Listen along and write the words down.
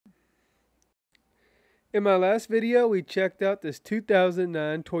In my last video, we checked out this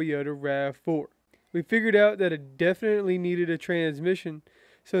 2009 Toyota RAV4. We figured out that it definitely needed a transmission,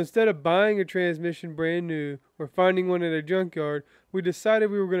 so instead of buying a transmission brand new or finding one at a junkyard, we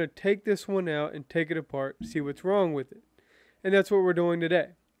decided we were going to take this one out and take it apart and see what's wrong with it. And that's what we're doing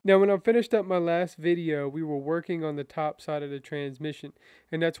today. Now, when I finished up my last video, we were working on the top side of the transmission,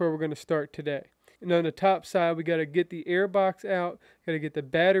 and that's where we're going to start today. And on the top side, we got to get the air box out, got to get the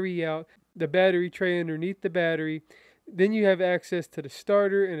battery out, the battery tray underneath the battery. Then you have access to the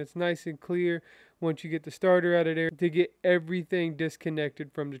starter, and it's nice and clear once you get the starter out of there to get everything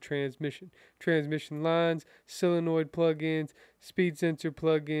disconnected from the transmission. Transmission lines, solenoid plug-ins, speed sensor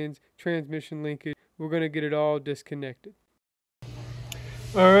plug-ins, transmission linkage. We're going to get it all disconnected.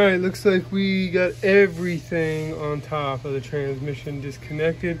 Alright, looks like we got everything on top of the transmission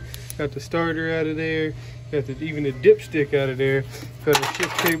disconnected. Got the starter out of there, got even the dipstick out of there, got the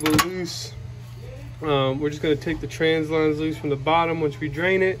shift cable loose. We're just going to take the trans lines loose from the bottom once we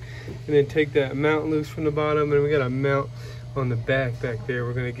drain it, and then take that mount loose from the bottom, and we got a mount on the back there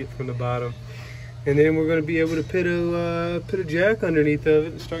we're going to get from the bottom. And then we're going to be able to put a jack underneath of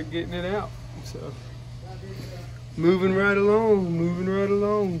it and start getting it out. So moving right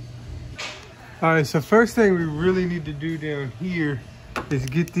along. Alright, so first thing we really need to do down here is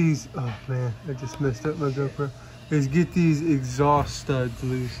get these, oh man, I just messed up my GoPro, is get these exhaust studs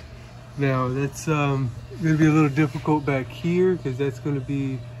loose. Now that's going to be a little difficult back here because that's going to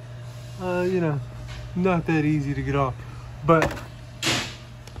be, you know, not that easy to get off. But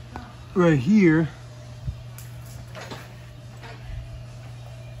right here,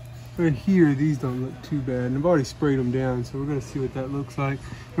 these don't look too bad, and I've already sprayed them down, so we're going to see what that looks like.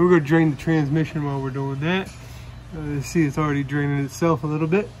 And we're going to drain the transmission while we're doing that. See, it's already draining itself a little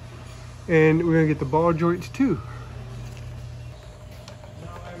bit, and we're going to get the ball joints too.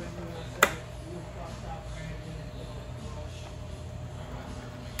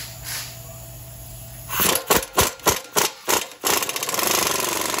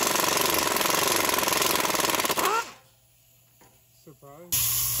 Surprise.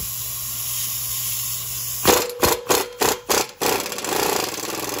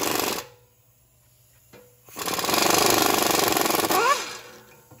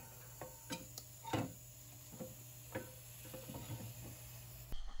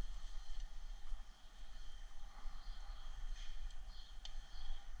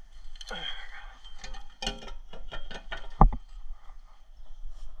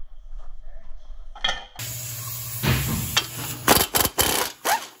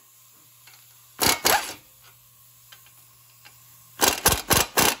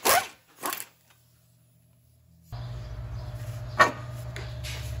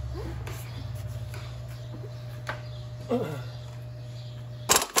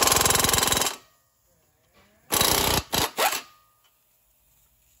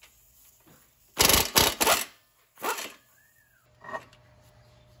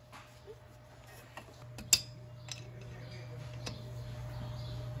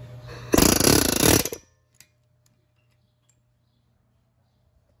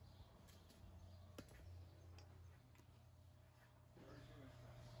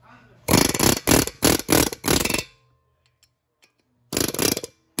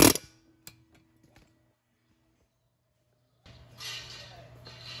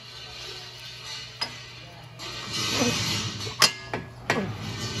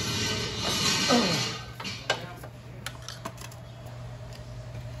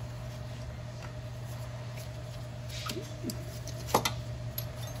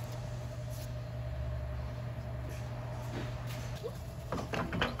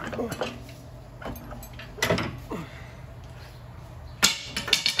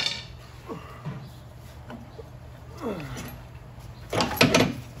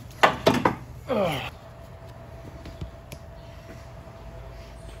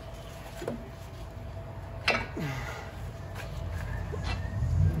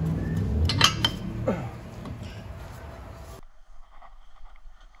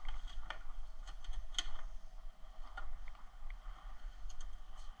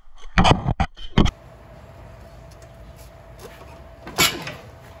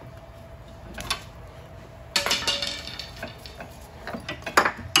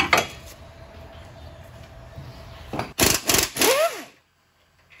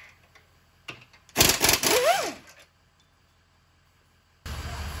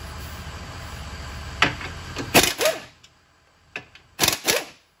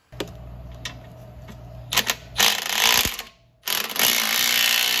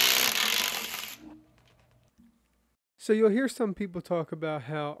 So you'll hear some people talk about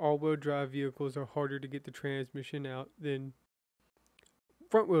how all-wheel drive vehicles are harder to get the transmission out than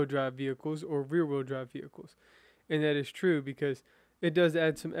front-wheel drive vehicles or rear-wheel drive vehicles. And that is true because it does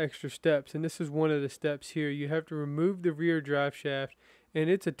add some extra steps. And this is one of the steps here. You have to remove the rear drive shaft, and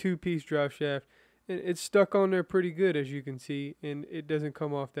it's a two-piece drive shaft. And it's stuck on there pretty good, as you can see, and it doesn't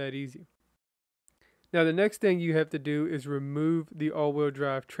come off that easy. Now the next thing you have to do is remove the all-wheel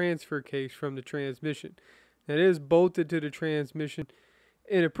drive transfer case from the transmission. Now, it is bolted to the transmission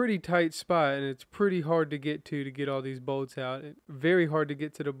in a pretty tight spot, and it's pretty hard to get all these bolts out. It's very hard to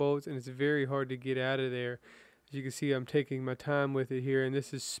get to the bolts, and it's very hard to get out of there. As you can see, I'm taking my time with it here, and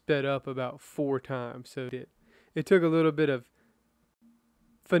this is sped up about 4 times. So it took a little bit of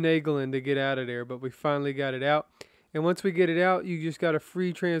finagling to get out of there, but we finally got it out. And once we get it out, you just got a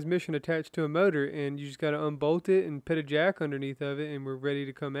free transmission attached to a motor, and you just got to unbolt it and put a jack underneath of it, and we're ready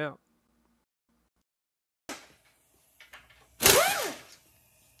to come out.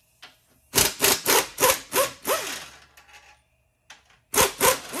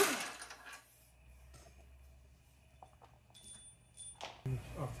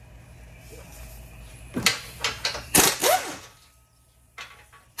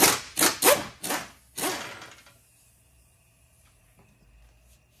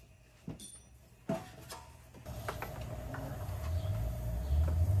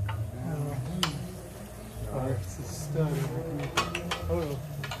 It's a stud. Oh,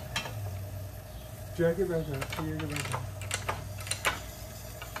 drag it back up. Here, get back up.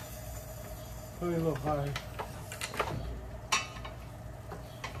 Put it a little higher.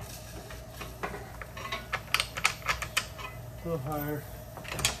 A little higher.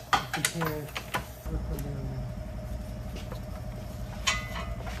 If you can. It'll come down there.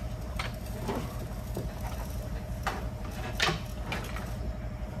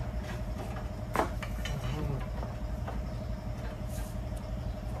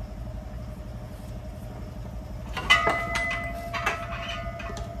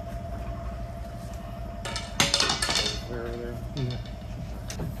 Yeah.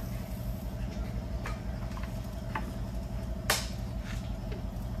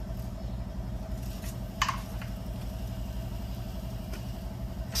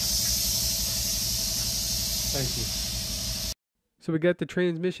 Thank you. So we got the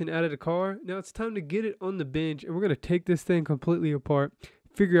transmission out of the car. Now it's time to get it on the bench, and we're going to take this thing completely apart,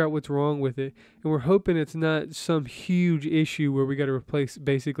 figure out what's wrong with it, and we're hoping it's not some huge issue where we got to replace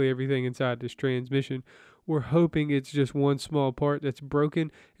basically everything inside this transmission. We're hoping it's just one small part that's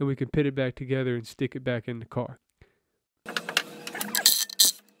broken, and we can put it back together and stick it back in the car.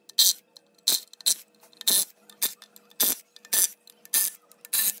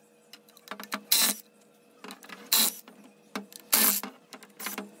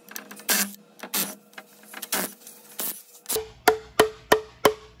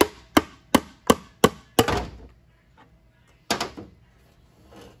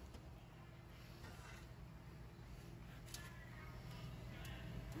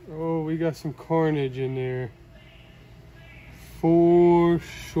 Oh, we got some carnage in there. For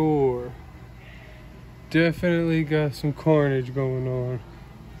sure. Definitely got some carnage going on.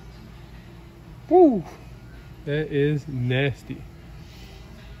 Woo! That is nasty.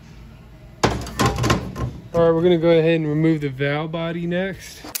 Alright, we're going to go ahead and remove the valve body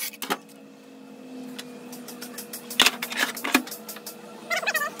next.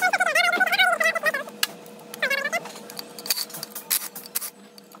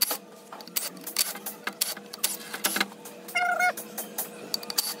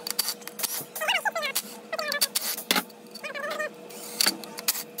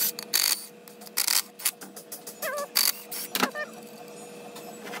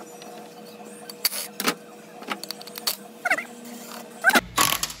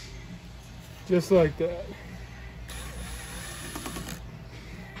 Just like that.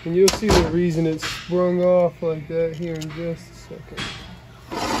 And you'll see the reason it sprung off like that here in just a second.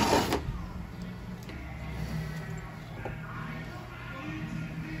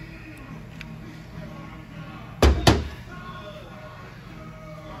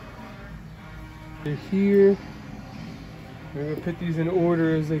 They're here. I'm going to put these in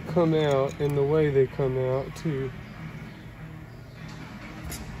order as they come out and the way they come out too.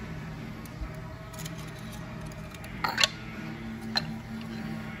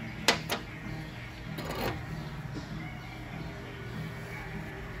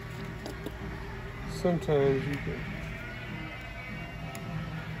 Sometimes you can.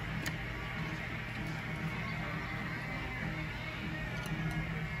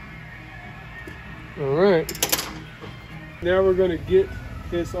 All right. Now we're going to get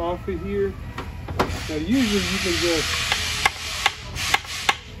this off of here. Now usually you can just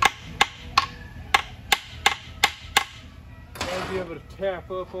be able to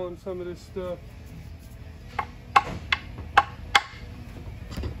tap up on some of this stuff.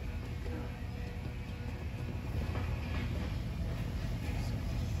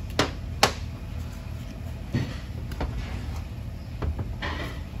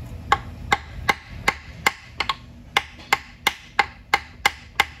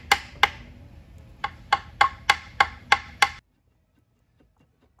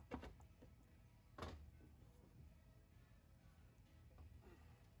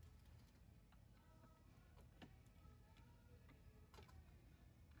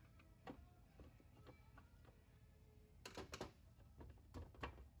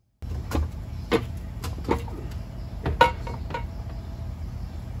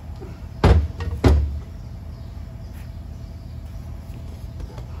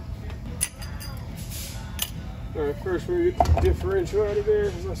 Alright, first we're going to get the differential out of there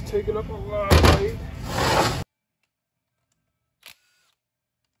because that's taking up a lot of weight.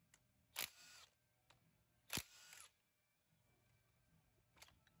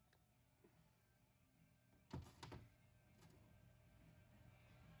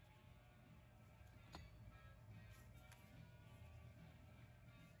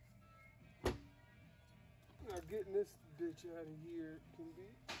 Now getting this bitch out of here can be...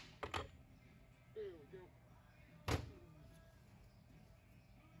 There we go.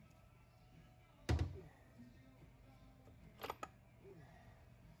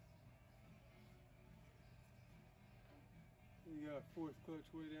 You got a fourth clutch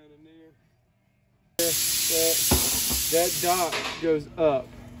way down in there. That dot goes up.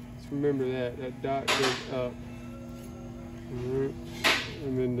 Just remember that. That dot goes up.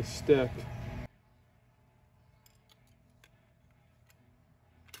 And then the step.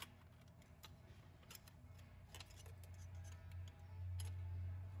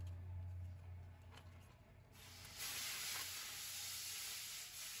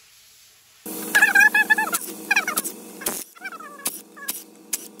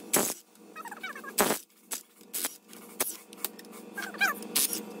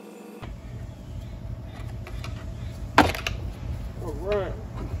 Alright.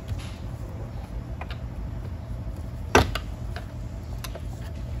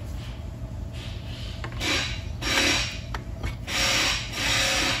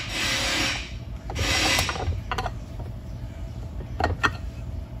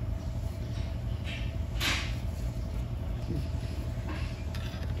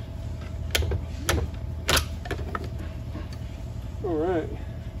 Alright.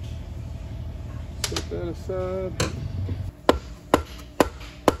 Set that aside.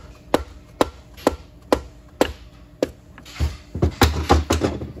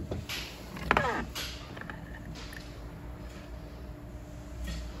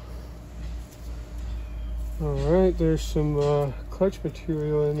 Alright, there's some clutch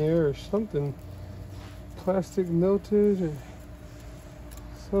material in there or something. Plastic melted or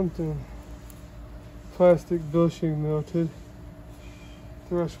something. Plastic bushing melted.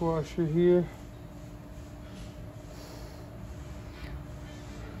 Thrust washer here.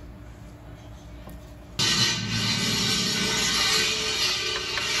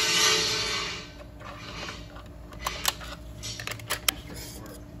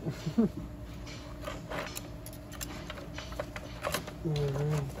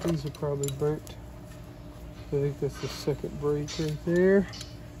 These are probably burnt. I think that's the second brake right there.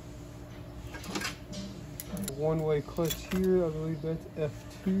 One-way clutch here. I believe that's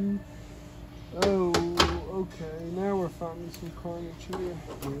F2. Oh, okay. Now we're finding some carnage here.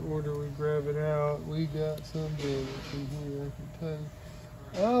 In the order we grab it out, we got some damage in here, I can tell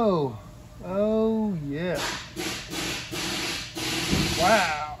you. Oh, yeah.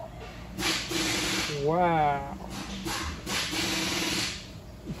 Wow. Wow.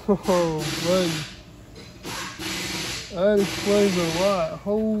 Oh, buddy. That explains a lot.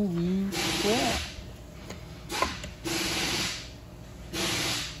 Holy crap.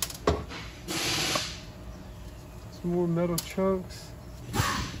 Some more metal chunks.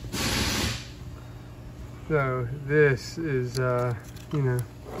 So this is, you know,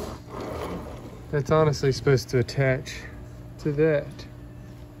 that's honestly supposed to attach to that.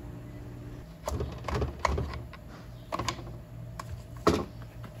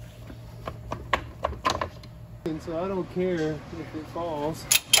 And so I don't care if it falls,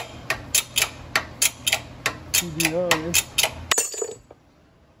 to be honest.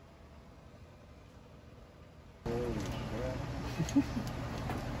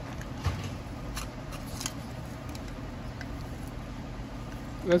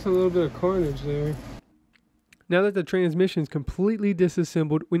 That's a little bit of carnage there. Now that the transmission's completely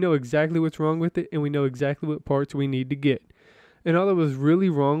disassembled, we know exactly what's wrong with it and we know exactly what parts we need to get. And all that was really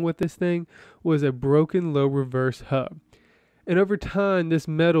wrong with this thing was a broken low reverse hub. And over time, this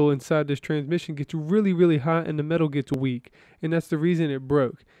metal inside this transmission gets really, really hot and the metal gets weak. And that's the reason it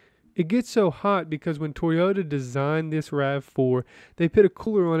broke. It gets so hot because when Toyota designed this RAV4, they put a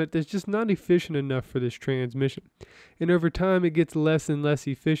cooler on it that's just not efficient enough for this transmission. And over time, it gets less and less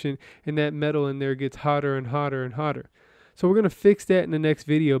efficient, and that metal in there gets hotter and hotter and hotter. So we're going to fix that in the next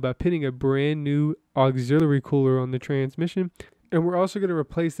video by putting a brand new auxiliary cooler on the transmission. And we're also going to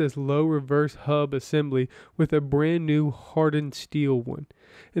replace this low reverse hub assembly with a brand new hardened steel one.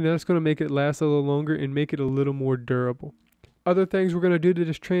 And that's going to make it last a little longer and make it a little more durable. Other things we're going to do to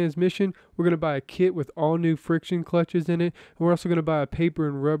this transmission, we're going to buy a kit with all new friction clutches in it. And we're also going to buy a paper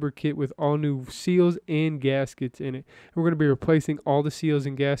and rubber kit with all new seals and gaskets in it. And we're going to be replacing all the seals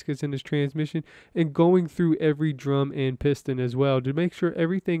and gaskets in this transmission and going through every drum and piston as well to make sure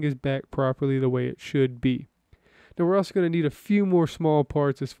everything is back properly the way it should be. Now we're also going to need a few more small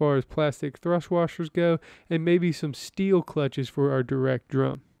parts as far as plastic thrust washers go and maybe some steel clutches for our direct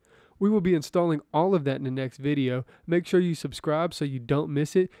drum. We will be installing all of that in the next video. Make sure you subscribe so you don't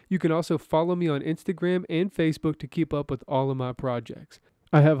miss it. You can also follow me on Instagram and Facebook to keep up with all of my projects.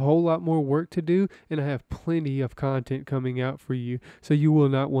 I have a whole lot more work to do, and I have plenty of content coming out for you, so you will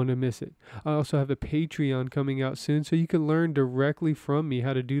not want to miss it. I also have a Patreon coming out soon, so you can learn directly from me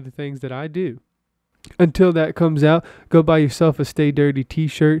how to do the things that I do. Until that comes out, go buy yourself a Stay Dirty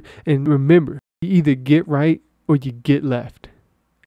t-shirt, and remember, you either get right or you get left.